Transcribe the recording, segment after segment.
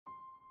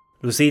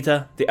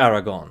Lucita the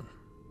Aragon.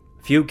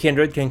 Few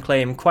kindred can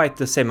claim quite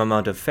the same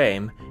amount of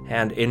fame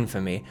and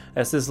infamy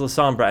as this La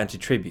Sombra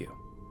anti-tribu.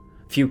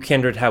 Few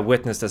kindred have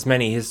witnessed as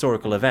many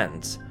historical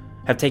events,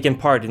 have taken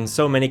part in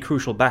so many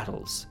crucial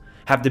battles,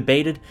 have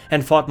debated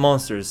and fought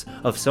monsters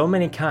of so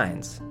many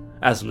kinds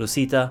as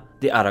Lucita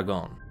the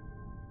Aragon.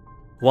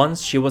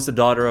 Once she was the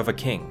daughter of a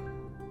king.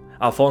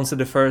 Alfonso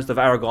I of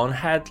Aragon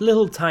had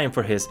little time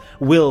for his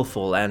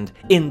willful and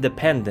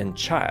independent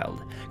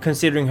child,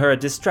 considering her a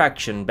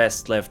distraction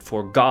best left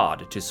for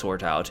God to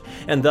sort out,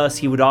 and thus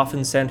he would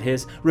often send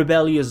his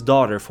rebellious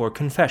daughter for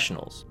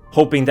confessionals,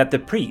 hoping that the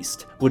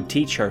priest would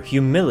teach her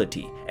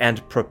humility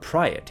and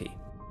propriety.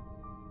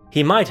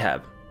 He might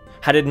have,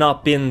 had it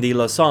not been the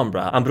La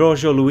Sombra,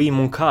 Ambrosio Luis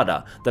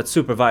Moncada, that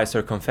supervised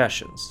her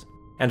confessions.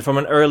 And from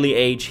an early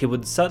age he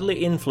would subtly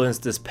influence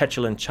this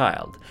petulant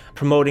child,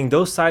 promoting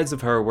those sides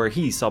of her where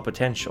he saw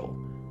potential.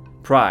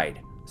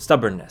 Pride,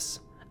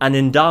 stubbornness, an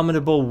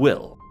indomitable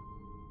will.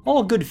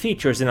 All good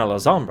features in a La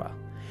Sombra,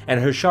 and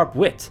her sharp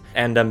wit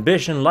and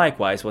ambition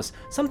likewise was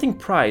something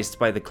prized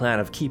by the clan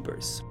of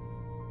keepers.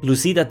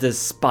 Lucita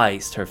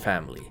despised her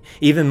family,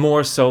 even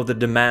more so the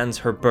demands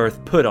her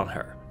birth put on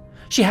her.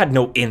 She had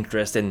no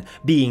interest in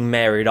being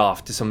married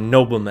off to some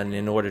nobleman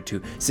in order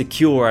to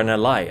secure an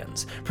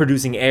alliance,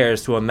 producing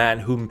heirs to a man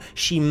whom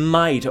she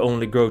might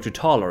only grow to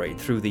tolerate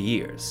through the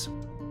years.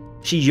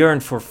 She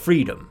yearned for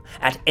freedom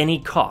at any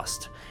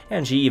cost,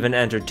 and she even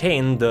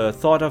entertained the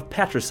thought of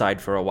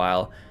patricide for a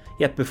while,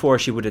 yet before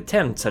she would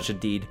attempt such a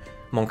deed,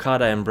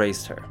 Moncada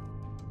embraced her.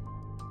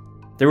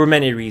 There were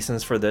many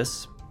reasons for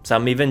this,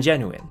 some even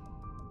genuine.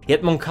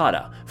 Yet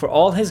Moncada, for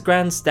all his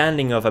grand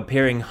standing of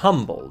appearing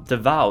humble,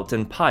 devout,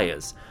 and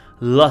pious,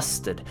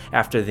 lusted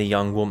after the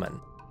young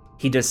woman.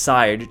 He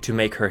desired to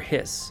make her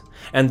his,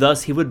 and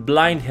thus he would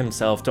blind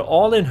himself to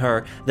all in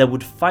her that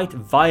would fight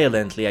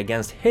violently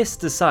against his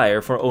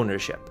desire for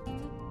ownership.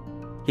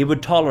 He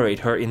would tolerate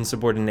her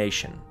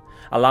insubordination,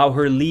 allow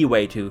her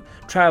leeway to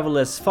travel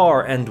as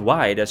far and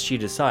wide as she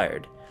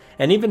desired,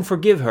 and even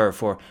forgive her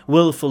for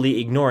willfully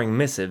ignoring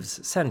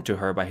missives sent to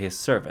her by his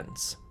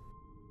servants.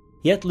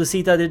 Yet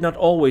Lucita did not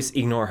always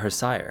ignore her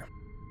sire.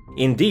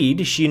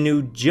 Indeed, she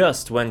knew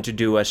just when to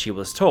do as she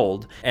was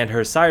told, and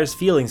her sire's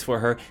feelings for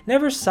her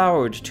never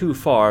soured too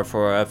far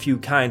for a few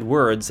kind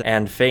words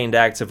and feigned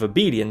acts of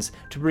obedience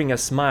to bring a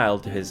smile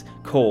to his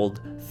cold,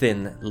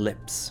 thin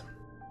lips.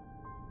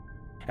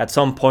 At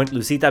some point,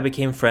 Lucita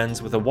became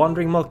friends with a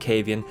wandering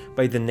Malkavian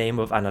by the name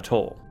of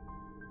Anatole.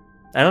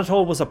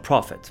 Anatole was a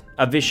prophet,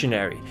 a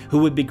visionary, who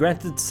would be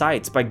granted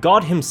sights by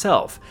God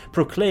himself,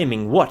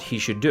 proclaiming what he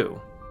should do.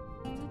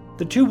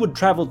 The two would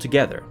travel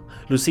together,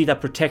 Lucita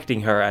protecting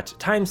her at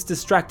times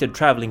distracted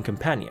traveling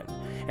companion,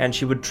 and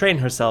she would train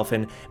herself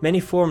in many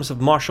forms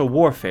of martial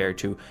warfare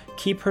to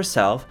keep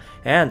herself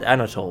and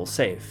Anatole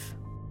safe.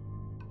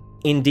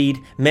 Indeed,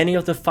 many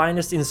of the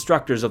finest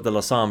instructors of the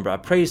La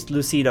Sombra praised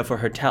Lucita for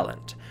her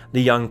talent,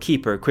 the young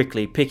keeper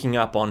quickly picking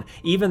up on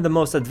even the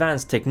most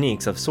advanced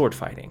techniques of sword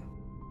fighting.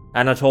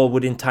 Anatole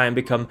would in time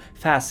become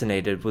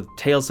fascinated with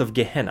tales of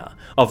Gehenna,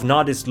 of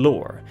Nodist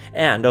lore,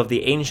 and of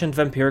the ancient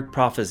vampiric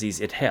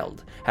prophecies it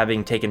held,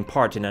 having taken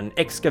part in an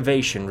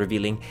excavation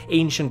revealing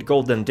ancient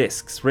golden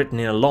discs written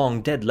in a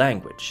long-dead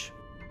language.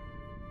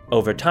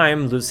 Over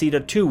time, Lucita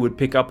too would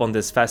pick up on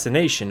this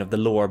fascination of the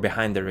lore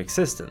behind their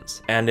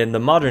existence, and in the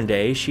modern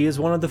day she is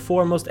one of the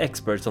foremost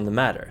experts on the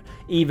matter,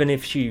 even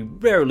if she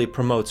rarely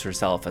promotes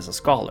herself as a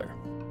scholar.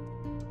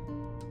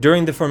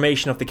 During the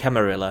formation of the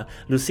Camarilla,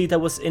 Lucita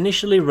was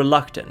initially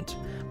reluctant,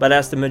 but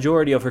as the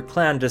majority of her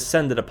clan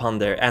descended upon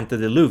their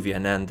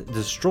antediluvian and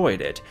destroyed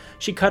it,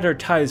 she cut her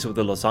ties with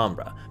the La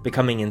Sombra,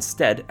 becoming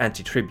instead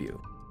anti-tribu.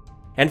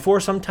 And for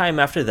some time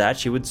after that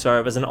she would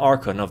serve as an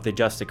archon of the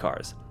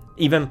Justicars,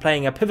 even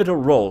playing a pivotal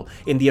role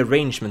in the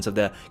arrangements of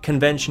the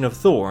Convention of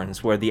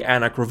Thorns where the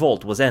Anak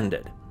Revolt was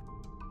ended.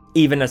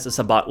 Even as the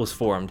Sabbat was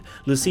formed,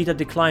 Lucita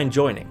declined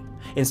joining,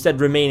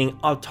 instead remaining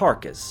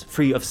autarchus,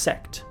 free of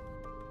sect.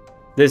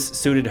 This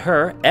suited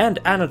her and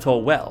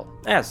Anatole well,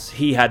 as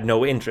he had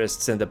no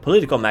interests in the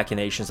political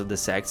machinations of the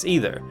sects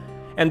either,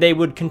 and they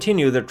would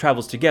continue their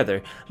travels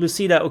together,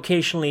 Lucita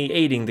occasionally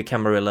aiding the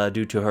Camarilla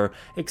due to her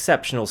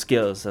exceptional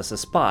skills as a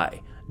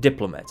spy,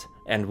 diplomat,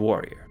 and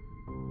warrior.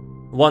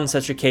 One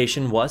such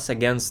occasion was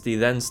against the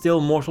then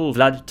still mortal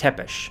Vlad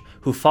Tepes,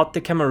 who fought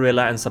the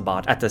Camarilla and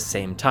Sabbat at the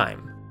same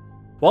time.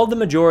 While the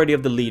majority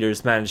of the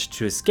leaders managed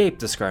to escape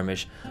the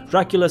skirmish,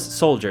 Dracula's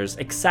soldiers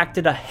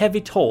exacted a heavy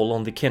toll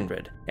on the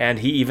kindred, and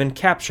he even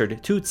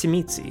captured two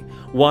Tzimitzi,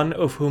 one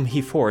of whom he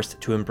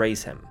forced to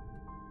embrace him.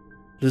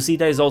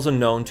 Lucita is also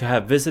known to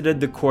have visited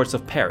the courts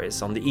of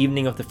Paris on the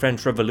evening of the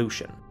French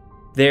Revolution.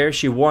 There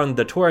she warned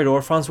the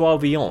Toreador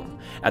François Villon,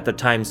 at the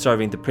time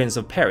serving the Prince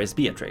of Paris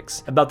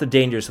Beatrix, about the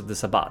dangers of the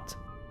Sabbat.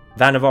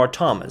 Vannevar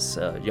Thomas,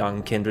 a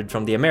young kindred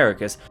from the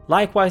Americas,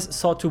 likewise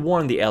sought to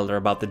warn the elder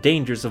about the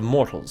dangers of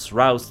mortals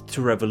roused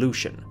to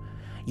revolution.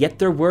 Yet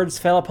their words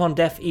fell upon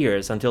deaf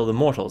ears until the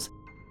mortals,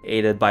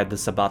 aided by the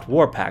Sabbat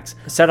war packs,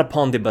 set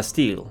upon the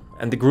Bastille,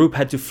 and the group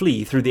had to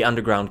flee through the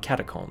underground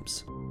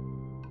catacombs.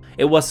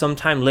 It was some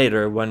time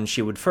later when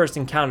she would first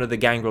encounter the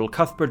gangrel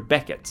Cuthbert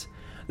Becket,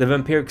 the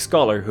vampiric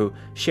scholar who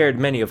shared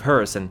many of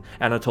hers and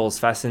Anatole's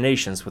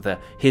fascinations with the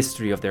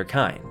history of their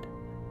kind.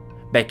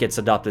 Becket's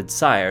adopted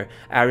sire,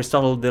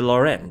 Aristotle de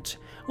Laurent,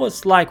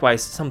 was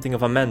likewise something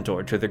of a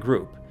mentor to the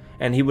group,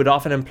 and he would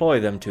often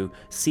employ them to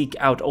seek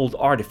out old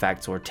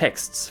artifacts or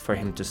texts for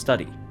him to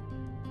study.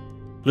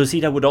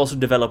 Lucita would also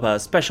develop a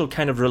special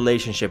kind of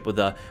relationship with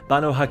the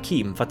Banu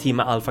Hakim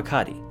Fatima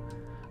al-Fakadi.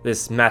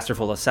 This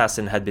masterful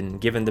assassin had been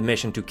given the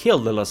mission to kill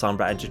the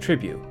Lasombra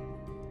anti-tribu.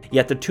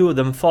 Yet the two of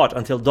them fought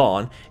until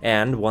dawn,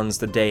 and once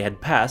the day had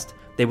passed,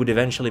 they would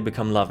eventually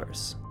become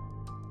lovers.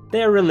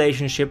 Their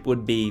relationship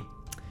would be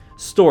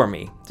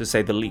stormy, to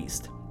say the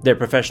least, their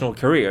professional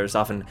careers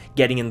often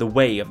getting in the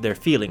way of their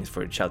feelings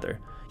for each other,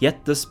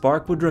 yet the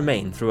spark would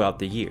remain throughout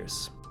the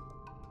years.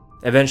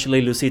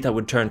 Eventually, Lucita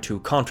would turn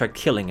to contract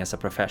killing as a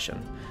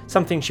profession,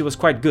 something she was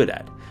quite good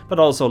at, but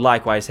also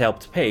likewise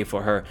helped pay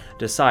for her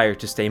desire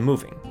to stay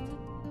moving.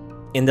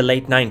 In the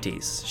late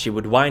 90s, she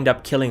would wind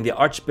up killing the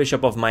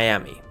Archbishop of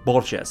Miami,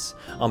 Borges,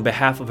 on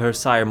behalf of her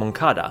sire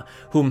Moncada,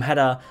 whom had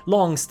a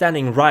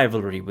long-standing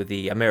rivalry with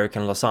the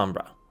American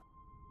Lasombra.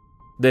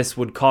 This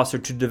would cause her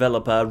to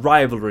develop a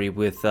rivalry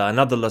with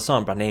another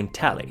Lasombra named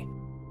Tally.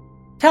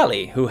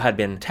 Tally, who had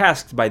been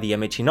tasked by the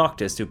Amici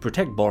Noctis to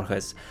protect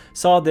Borges,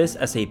 saw this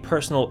as a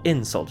personal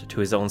insult to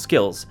his own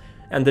skills,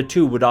 and the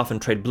two would often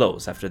trade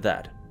blows after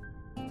that.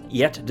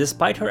 Yet,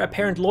 despite her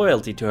apparent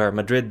loyalty to her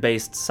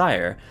Madrid-based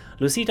sire,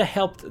 Lucita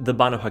helped the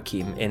Banu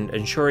Hakim in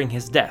ensuring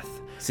his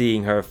death,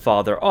 seeing her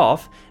father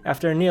off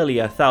after nearly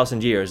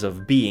 1,000 years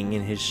of being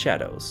in his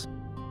shadows.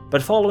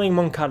 But following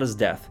Moncada's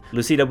death,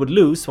 Lucita would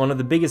lose one of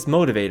the biggest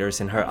motivators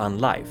in her own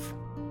life.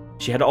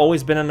 She had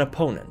always been an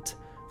opponent,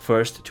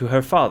 first to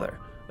her father,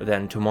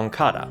 then to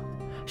Moncada.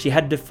 She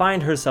had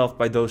defined herself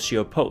by those she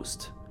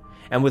opposed,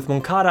 and with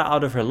Moncada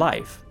out of her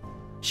life,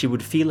 she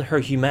would feel her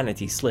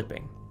humanity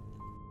slipping.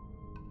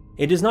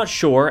 It is not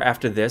sure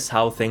after this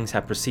how things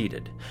have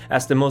proceeded,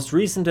 as the most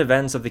recent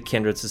events of the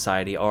Kindred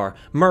Society are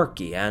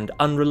murky and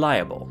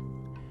unreliable.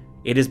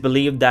 It is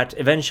believed that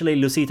eventually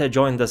Lucita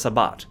joined the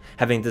Sabbat,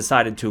 having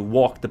decided to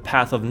walk the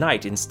path of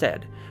night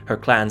instead, her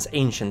clan's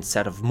ancient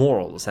set of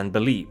morals and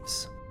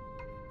beliefs.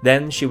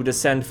 Then she would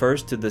ascend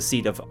first to the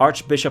seat of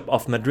Archbishop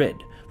of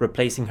Madrid,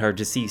 replacing her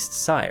deceased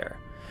sire,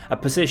 a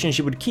position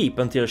she would keep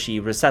until she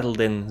resettled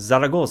in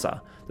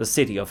Zaragoza, the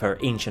city of her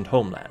ancient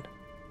homeland.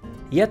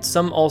 Yet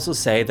some also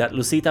say that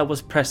Lucita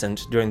was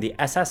present during the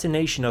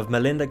assassination of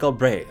Melinda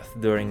Galbraith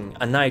during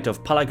a night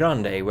of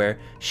Palagrande where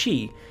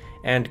she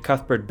and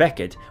Cuthbert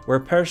Becket were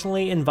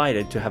personally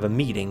invited to have a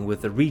meeting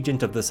with the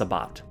regent of the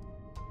Sabbat.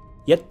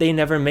 Yet they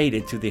never made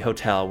it to the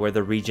hotel where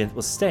the regent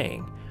was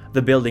staying,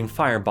 the building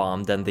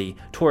firebombed and the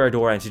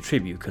Toreador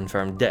anti-tribu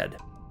confirmed dead.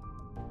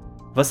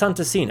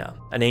 Vasantesina,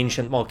 an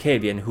ancient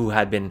Malkavian who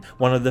had been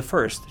one of the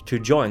first to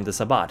join the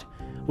Sabbat,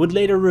 would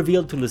later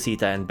reveal to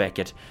Lucita and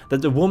Becket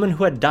that the woman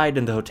who had died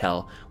in the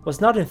hotel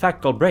was not in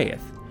fact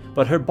Galbraith,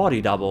 but her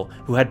body double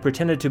who had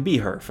pretended to be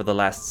her for the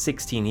last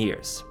 16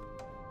 years.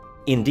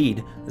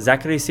 Indeed,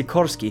 Zachary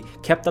Sikorsky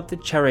kept up the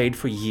charade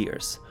for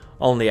years,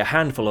 only a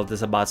handful of the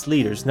Sabbat's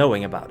leaders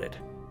knowing about it.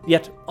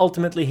 Yet,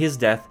 ultimately his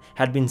death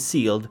had been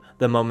sealed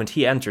the moment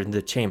he entered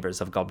the chambers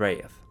of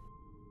Galbraith.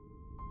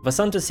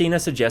 Vasantesina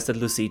suggested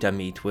Lucita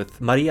meet with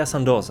Maria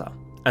Sandoza,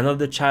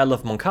 another child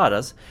of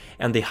Moncada's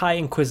and the High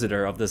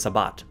Inquisitor of the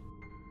Sabbat.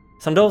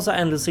 Sandoza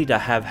and Lucita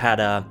have had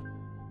a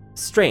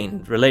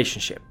strained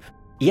relationship.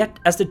 Yet,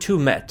 as the two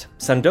met,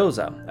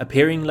 Sandoza,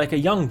 appearing like a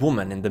young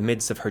woman in the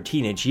midst of her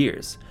teenage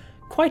years,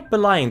 quite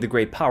belying the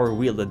great power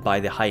wielded by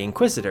the High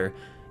Inquisitor,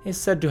 is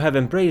said to have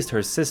embraced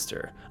her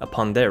sister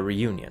upon their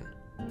reunion.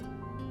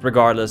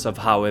 Regardless of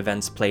how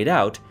events played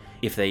out,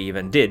 if they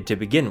even did to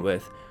begin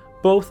with,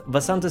 both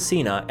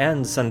Vasantesina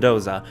and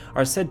Sandoza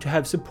are said to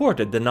have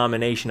supported the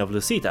nomination of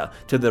Lucita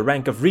to the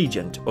rank of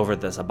regent over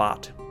the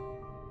Sabbat.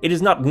 It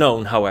is not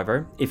known,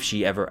 however, if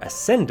she ever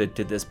ascended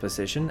to this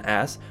position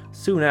as,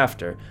 soon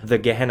after, the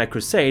Gehenna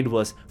Crusade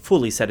was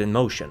fully set in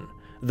motion,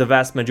 the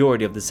vast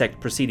majority of the sect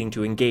proceeding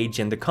to engage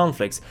in the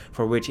conflicts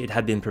for which it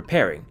had been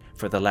preparing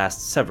for the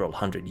last several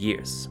hundred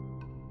years.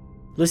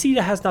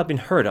 Lucita has not been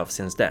heard of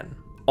since then,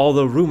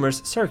 although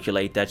rumors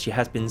circulate that she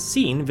has been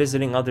seen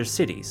visiting other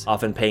cities,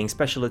 often paying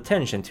special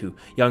attention to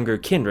younger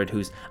kindred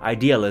whose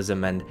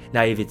idealism and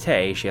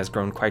naivete she has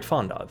grown quite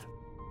fond of.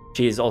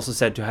 She is also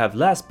said to have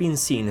last been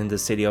seen in the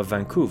city of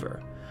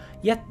Vancouver,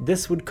 yet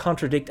this would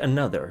contradict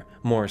another,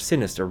 more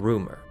sinister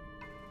rumor.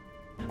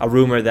 A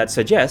rumor that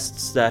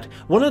suggests that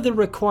one of the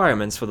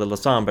requirements for the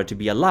Lasombra to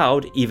be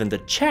allowed even the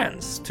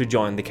chance to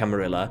join the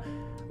Camarilla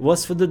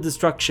was for the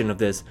destruction of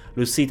this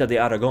Lucita de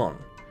Aragon,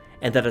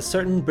 and that a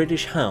certain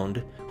British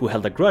hound, who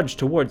held a grudge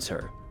towards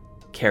her,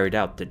 carried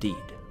out the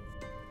deed.